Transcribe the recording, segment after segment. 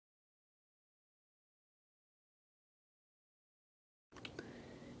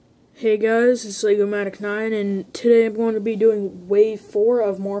Hey guys, it's LegoMatic9, and today I'm going to be doing wave 4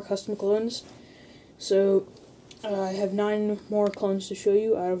 of more custom clones. So, I have 9 more clones to show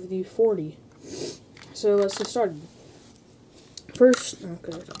you out of the 40. So let's get started. First,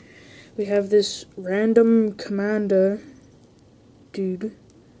 we have this random commander dude.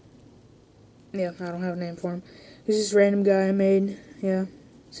 Yeah, I don't have a name for him. This is this random guy I made. Yeah,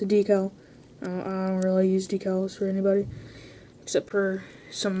 it's a decal. I don't really use decals for anybody, except for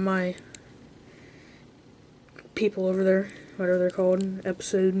some of my people over there, whatever they're called,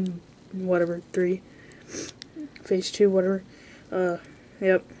 episode whatever 3, phase 2, whatever.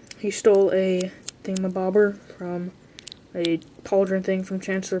 Yep, he stole a thingamabobber from a pauldron thing from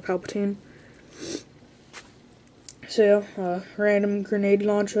Chancellor Palpatine. So random grenade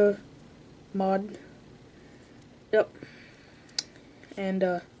launcher mod. Yep,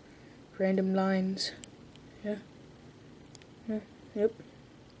 and random lines. Yeah. Yep.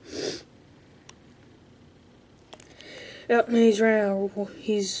 Yep,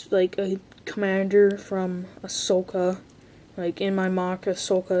 he's like a commander from Ahsoka. Like in my mock,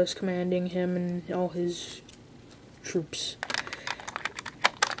 Ahsoka is commanding him and all his troops.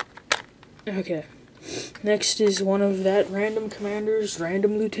 Okay. Next is one of that random commander's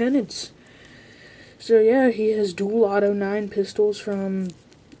random lieutenants. So yeah, he has dual auto 9 pistols from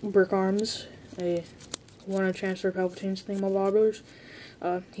Brick Arms, one of Chancellor Palpatine's thingamabobbers.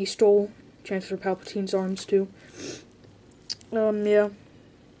 He stole Chancellor Palpatine's arms too. Yeah.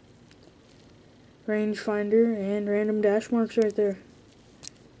 Rangefinder and random dash marks right there.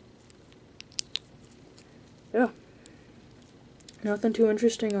 Yeah. Nothing too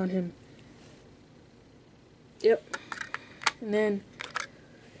interesting on him. Yep. And then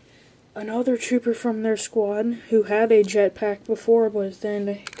another trooper from their squad who had a jetpack before, but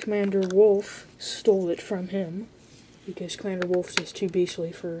then Commander Wolf stole it from him because Commander Wolf's is too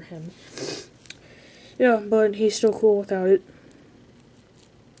beastly for him. Yeah, but he's still cool without it.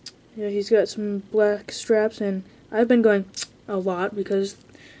 Yeah, he's got some black straps, and I've been going a lot because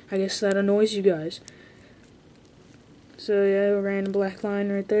I guess that annoys you guys. So yeah, a random black line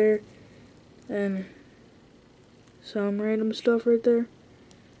right there, and some random stuff right there.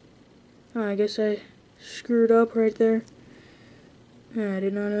 Oh, I guess I screwed up right there. I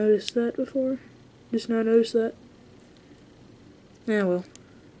did not notice that before. Just not noticed that. Yeah, well.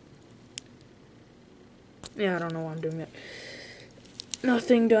 Yeah, I don't know why I'm doing that.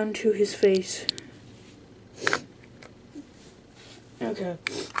 Nothing done to his face. Okay.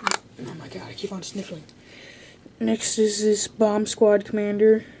 Oh my god, I keep on sniffling. Next is this bomb squad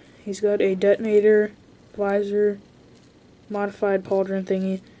commander. He's got a detonator, visor, modified pauldron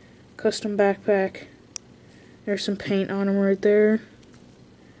thingy, custom backpack. There's some paint on him right there.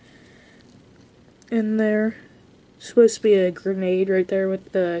 In there. It's supposed to be a grenade right there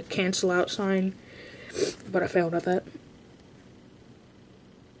with the cancel out sign, but I failed at that.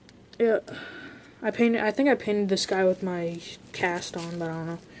 Yeah, I think I painted this guy with my cast on, but I don't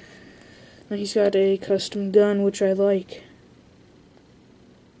know. And he's got a custom gun, which I like.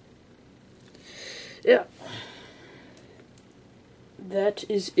 Yeah. That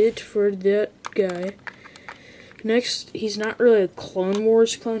is it for that guy. Next, he's not really a Clone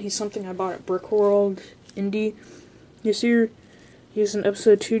Wars clone. He's something I bought at Brickworld Indie this year. He's an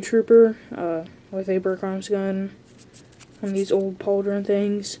Episode 2 trooper with a Brick Arms gun, one of these old pauldron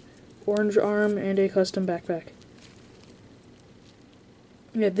things, orange arm, and a custom backpack.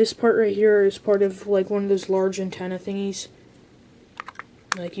 Yeah, this part right here is part of like one of those large antenna thingies,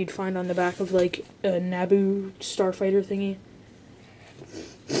 like you'd find on the back of like a Naboo starfighter thingy.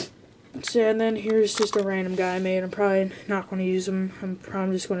 So, and then here's just a random guy I made. I'm probably not going to use him. I'm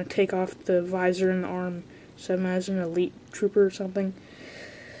probably just going to take off the visor and the arm. So I imagine an elite trooper or something.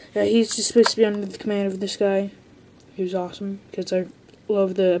 Yeah, he's just supposed to be under the command of this guy. He was awesome because I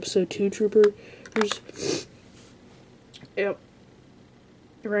love the Episode 2 troopers. Yep.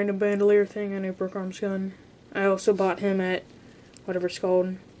 A random bandolier thing and a Brick Arms gun. I also bought him at whatever it's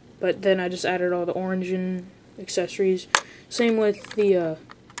called, but then I just added all the orange and accessories. Same with the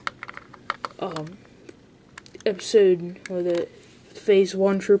episode or the phase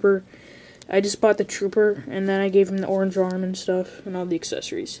 1 trooper. I just bought the trooper and then I gave him the orange arm and stuff and all the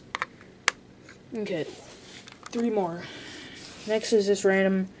accessories. Okay, 3 more. Next is this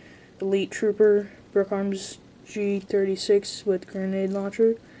random elite trooper, Brick Arms G36 with grenade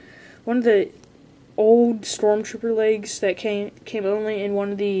launcher. One of the old stormtrooper legs that came only in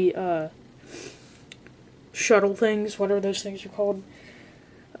one of the shuttle things, whatever those things are called.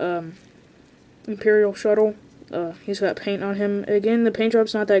 Imperial shuttle. He's got paint on him. Again, the paint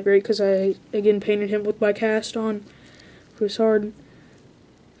job's not that great because I, again, painted him with my cast on. It was hard.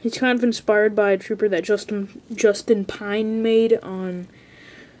 He's kind of inspired by a trooper that Justin Pine made on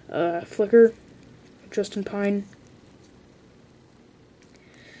Flickr. Justin Pine.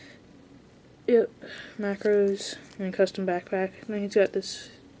 Yep, macros and custom backpack. And then he's got this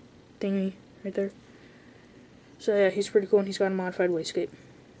thingy right there. So yeah, he's pretty cool, and he's got a modified wastegate.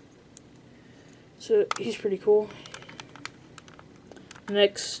 So he's pretty cool.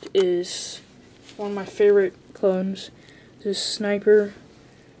 Next is one of my favorite clones. This Sniper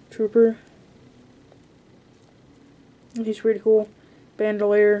Trooper. He's pretty cool.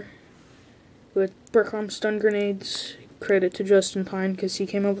 Bandolier with brick arm stun grenades. Credit to Justin Pine because he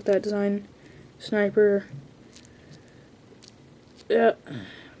came up with that design. Sniper. Yeah.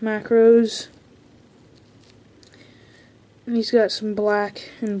 Macros. And he's got some black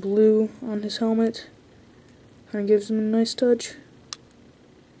and blue on his helmet. Kind of gives him a nice touch.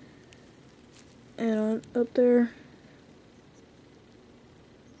 And up there.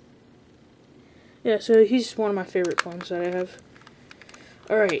 Yeah, so he's one of my favorite clones that I have.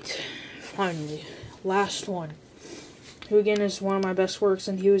 Alright, finally, last one. Who again is one of my best works,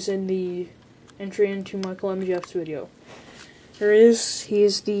 and he was in the entry into Michael MGF's video. There he is. He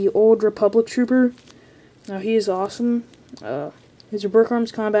is the Old Republic Trooper. Now he is awesome. He's a Brick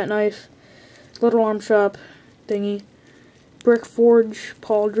Arms combat knife, little arm shop thingy, brick forge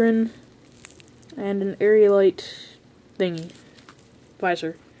pauldron, and an aerolite thingy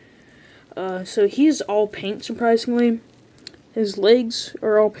visor. So he's all paint, surprisingly. His legs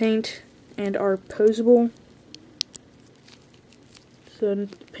are all paint and are posable, so the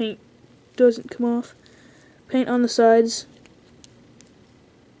paint doesn't come off. Paint on the sides.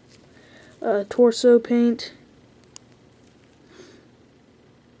 Torso paint.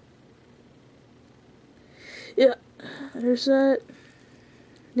 Yeah, there's that.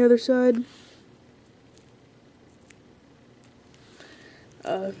 The other side.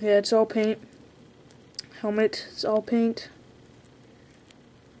 Yeah, it's all paint. Helmet, it's all paint.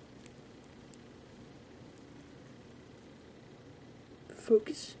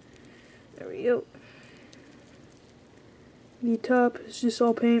 Focus. There we go. The top is just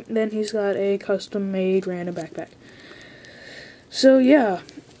all paint. Then he's got a custom made random backpack. So yeah,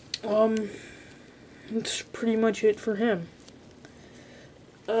 that's pretty much it for him.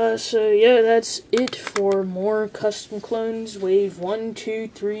 So yeah, that's it for more custom clones, wave 1, 2,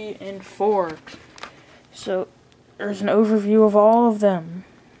 3, and 4. So there's an overview of all of them.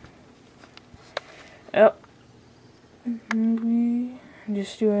 Yep. Maybe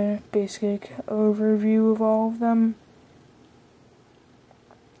just do a basic overview of all of them.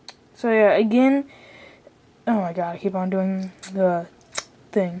 So yeah, again, oh my god, I keep on doing the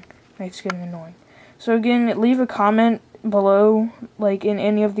thing. It's getting annoying. So again, leave a comment below, like in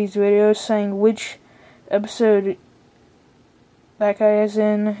any of these videos, saying which episode that guy is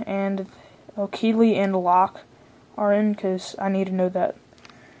in, and Keeley and Locke are in, because I need to know that.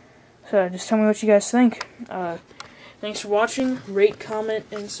 So just tell me what you guys think. Thanks for watching. Rate, comment,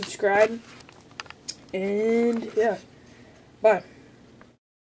 and subscribe. And yeah, bye.